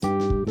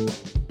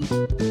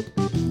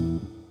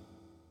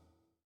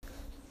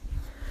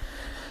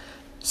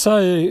So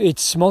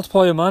it's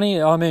Multiply Your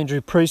Money. I'm Andrew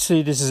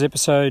Priestley. This is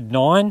episode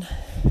 9.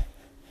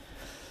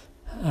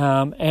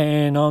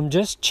 And I'm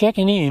just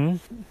checking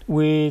in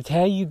with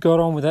how you got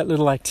on with that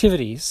little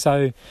activity.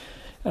 So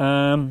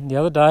the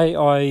other day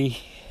I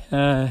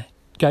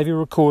gave you a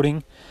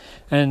recording,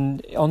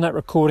 and on that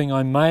recording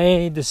I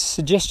made the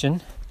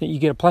suggestion that you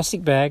get a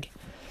plastic bag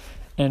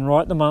and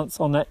write the month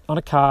on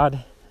a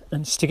card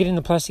and stick it in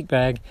the plastic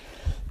bag,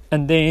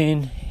 and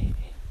then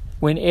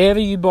whenever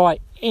you buy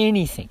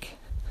anything,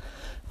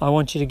 I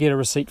want you to get a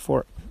receipt for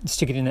it and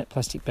stick it in that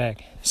plastic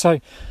bag. So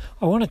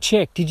I want to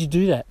check, did you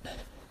do that?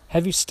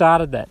 Have you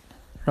started that,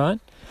 right?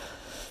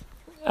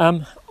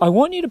 I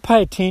want you to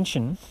pay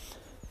attention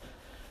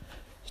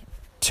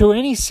to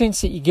any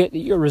sense that you get that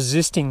you're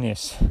resisting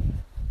this.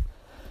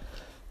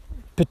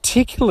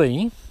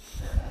 Particularly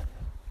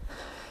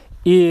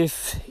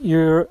if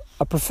you're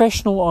a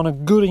professional on a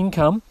good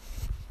income,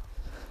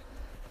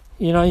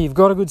 you know, you've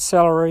got a good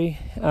salary,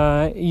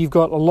 you've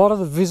got a lot of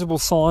the visible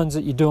signs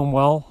that you're doing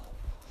well.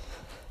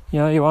 You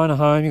know, you own a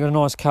home, you've got a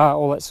nice car,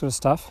 all that sort of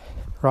stuff,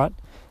 right?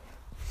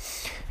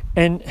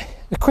 And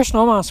the question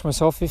I'm asking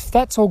myself, if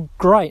that's all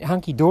great,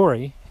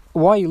 hunky-dory,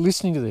 why are you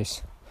listening to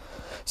this?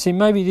 See,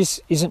 maybe this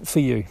isn't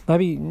for you.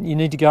 Maybe you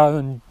need to go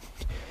and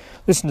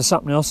listen to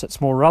something else that's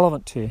more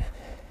relevant to you,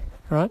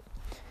 right?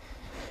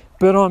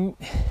 But I'm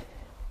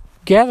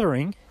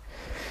gathering,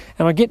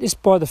 and I get this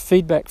by the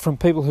feedback from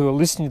people who are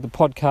listening to the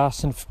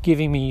podcast and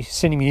sending me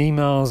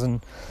emails and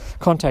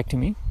contacting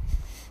me.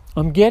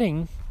 I'm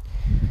getting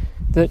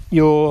that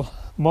you're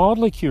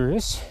mildly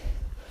curious,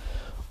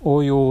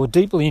 or you're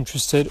deeply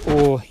interested,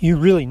 or you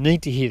really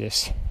need to hear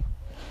this.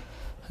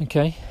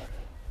 Okay?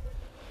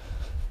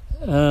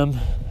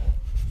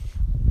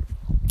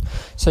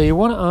 So you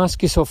want to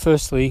ask yourself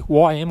firstly,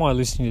 why am I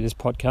listening to this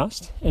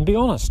podcast? And be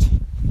honest.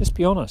 Just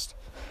be honest.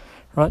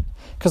 Right?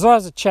 Because I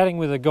was chatting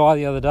with a guy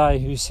the other day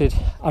who said,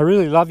 I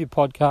really love your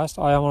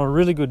podcast. I am on a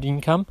really good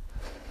income,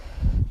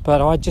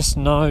 but I just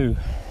know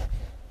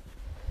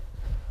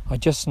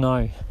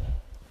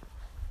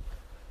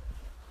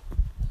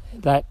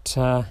that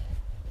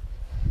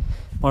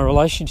my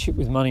relationship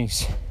with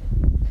money's,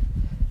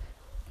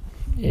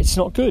 it's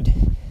not good,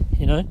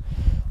 you know.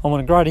 I'm on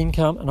a great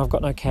income and I've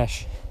got no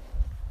cash.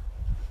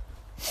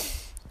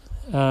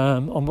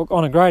 I'm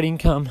on a great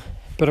income,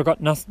 but I've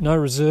got no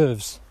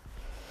reserves.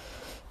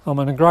 I'm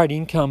on a great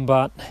income,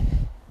 but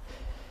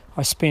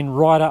I spend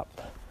right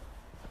up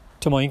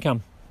to my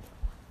income.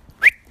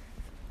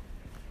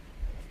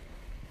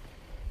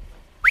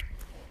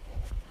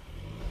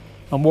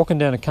 I'm walking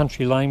down a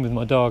country lane with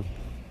my dog.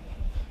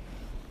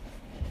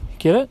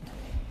 Get it?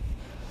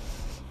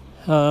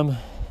 How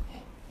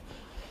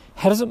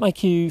does it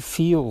make you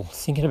feel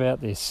thinking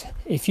about this?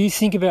 If you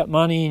think about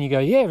money and you go,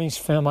 yeah, everything's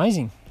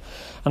amazing,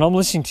 and I'm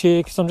listening to you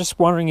because I'm just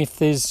wondering if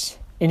there's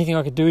anything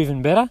I could do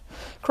even better,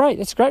 great,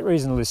 that's a great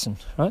reason to listen,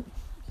 right?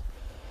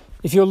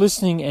 If you're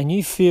listening and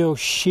you feel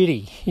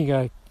shitty, you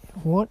go,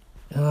 what?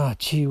 Oh,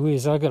 gee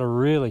whiz, I've got to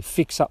really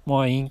fix up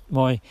my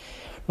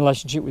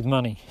relationship with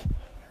money,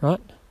 right?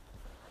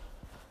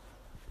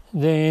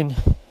 Then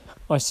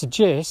I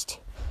suggest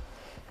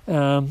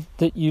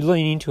that you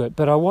lean into it.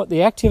 But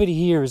the activity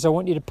here is I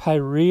want you to pay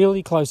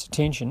really close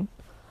attention,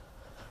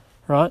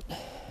 right?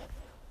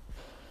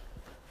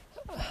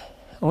 I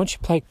want you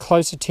to pay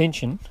close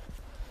attention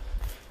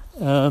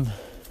to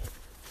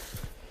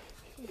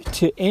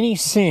any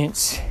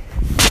sense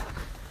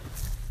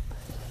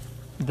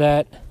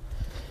that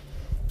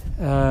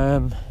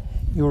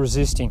you're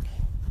resisting.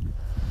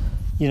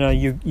 You know,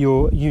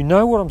 you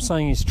know what I'm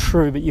saying is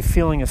true, but you're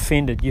feeling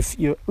offended.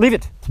 You leave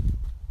it.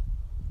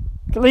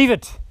 Leave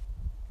it.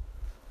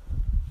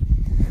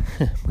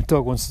 My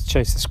dog wants to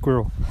chase the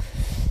squirrel.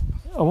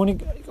 I want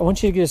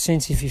you to get a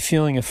sense if you're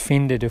feeling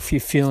offended, if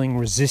you're feeling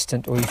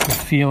resistant, or if you're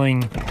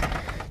feeling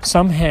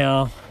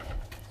somehow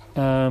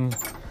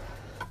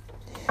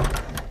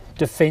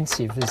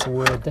defensive is the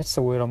word. That's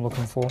the word I'm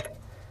looking for.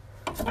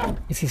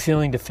 If you're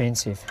feeling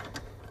defensive,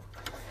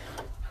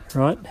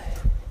 right?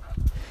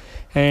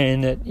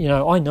 And that, you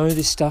know, I know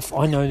this stuff,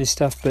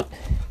 but,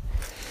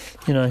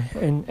 you know,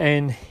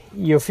 and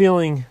you're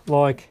feeling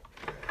like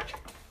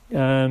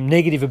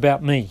negative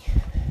about me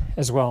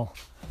as well,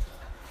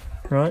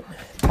 right?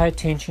 Pay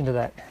attention to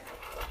that.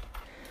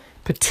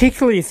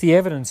 Particularly if the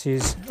evidence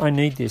is, I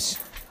need this,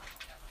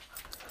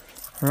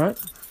 right?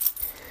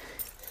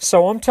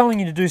 So I'm telling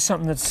you to do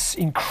something that's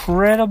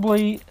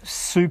incredibly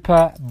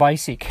super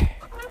basic,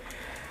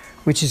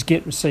 which is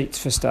get receipts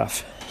for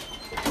stuff.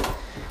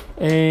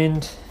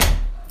 And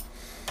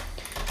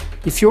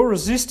if you're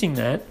resisting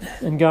that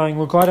and going,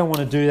 look, I don't want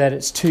to do that,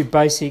 it's too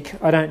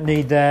basic, I don't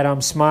need that, I'm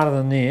smarter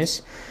than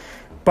this,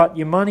 but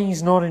your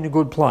money's not in a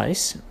good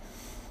place,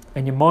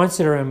 and your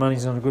mindset around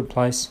money's not in a good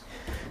place,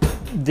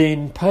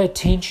 then pay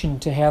attention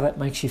to how that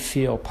makes you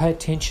feel. Pay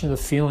attention to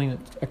the feeling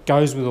that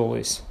goes with all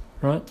this,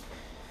 right?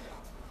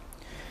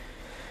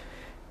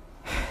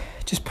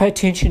 just pay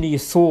attention to your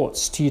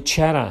thoughts, to your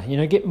chatter.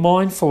 Get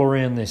mindful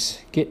around this.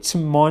 Get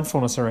some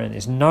mindfulness around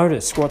this.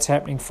 Notice what's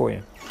happening for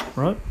you,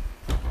 right?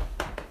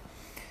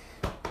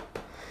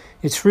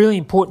 It's really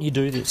important you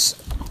do this.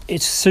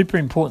 It's super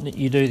important that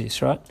you do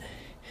this, right?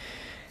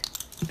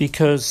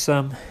 Because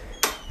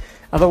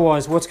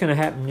otherwise what's going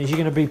to happen is you're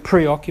going to be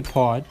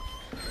preoccupied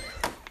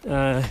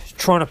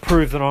trying to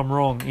prove that I'm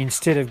wrong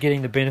instead of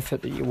getting the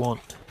benefit that you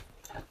want.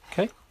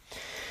 Okay?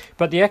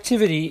 But the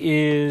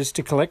activity is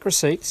to collect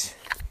receipts.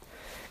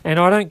 And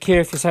I don't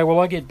care if you say, well,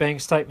 I get bank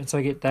statements,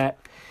 I get that.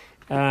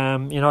 I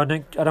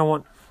don't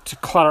want to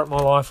clutter up my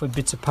life with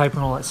bits of paper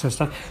and all that sort of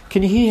stuff.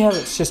 Can you hear how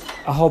it's just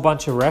a whole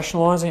bunch of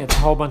rationalising? It's a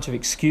whole bunch of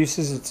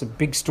excuses. It's a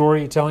big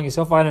story you're telling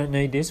yourself, I don't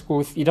need this. Well,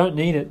 if you don't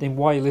need it, then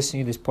why are you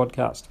listening to this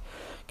podcast?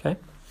 Okay?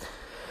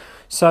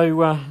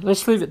 So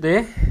let's leave it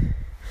there.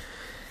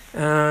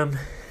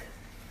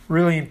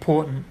 Really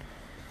important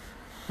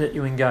that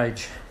you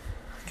engage.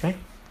 Okay?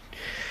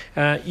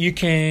 You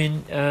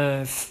can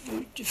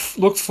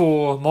look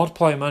for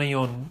Multiply Your Money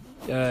on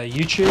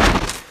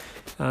YouTube.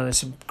 There's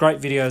some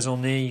great videos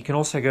on there. You can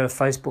also go to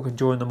Facebook and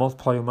join the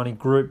Multiply Your Money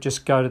group.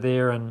 Just go to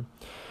there and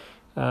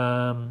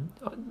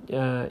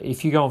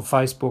if you go on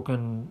Facebook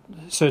and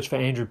search for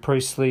Andrew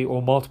Priestley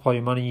or Multiply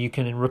Your Money, you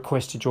can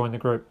request to join the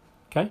group.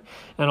 Okay?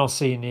 And I'll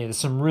see you in there. There's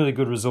some really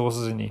good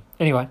resources in there.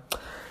 Anyway,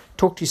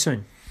 talk to you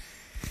soon.